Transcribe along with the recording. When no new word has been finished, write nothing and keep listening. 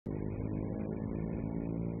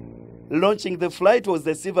Launching the flight was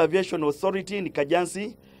the Civil Aviation Authority in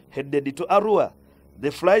Kajjansi, headed to Arua.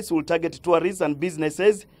 The flights will target tourists and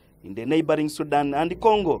businesses in the neighboring Sudan and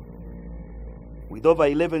Congo. With over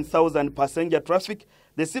 11,000 passenger traffic,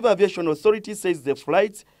 the Civil Aviation Authority says the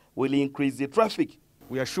flights will increase the traffic.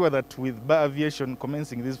 We are sure that with Bar Aviation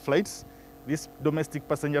commencing these flights, this domestic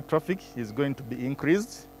passenger traffic is going to be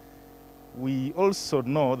increased. We also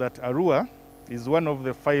know that Arua is one of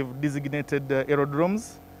the 5 designated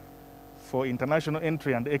aerodromes for international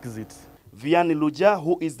entry and exit. Vianney Luja,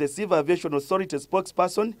 who is the Civil Aviation Authority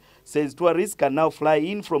spokesperson, says tourists can now fly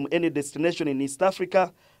in from any destination in East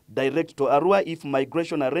Africa direct to Arua if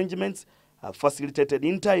migration arrangements are facilitated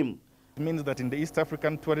in time. It means that in the East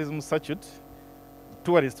African tourism circuit,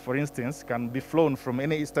 tourists, for instance, can be flown from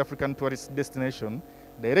any East African tourist destination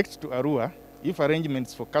direct to Arua if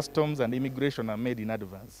arrangements for customs and immigration are made in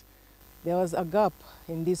advance. There was a gap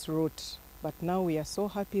in this route, but now we are so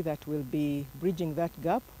happy that we'll be bridging that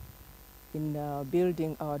gap in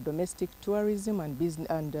building our domestic tourism and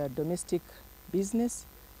domestic business.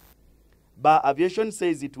 Bar Aviation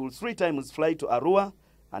says it will 3 times fly to Arua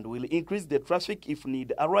and will increase the traffic if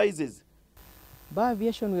need arises. Bar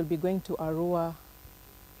Aviation will be going to Arua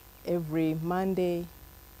every Monday,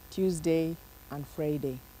 Tuesday and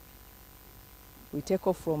Friday. We take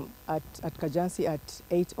off at Kajjansi at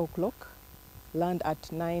 8 o'clock, land at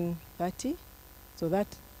 9:30, so that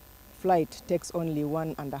flight takes only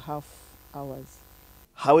 1.5 hours.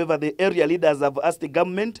 However, the area leaders have asked the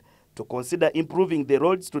government to consider improving the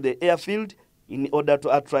roads to the airfield in order to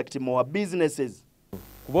attract more businesses.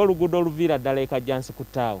 Kuba oluguudo oluviira ddala e Kajjansi ku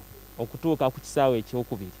ttaawo okutuuka ku kisaawe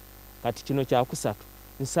ekyokubiri kati kino kyakusatu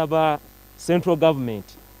nsaba central government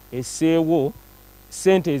esseewo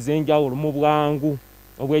ssente ez'enjawulo mu bwangu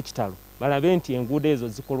obw'ekitalo balabe nti enguudo ezo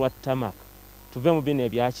zikolwa tamaka tuve mu bino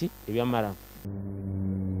ebyaki ebyamalamu.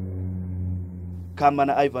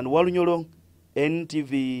 Kamana Ivan Walunyolo,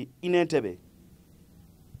 NTV in Entebbe.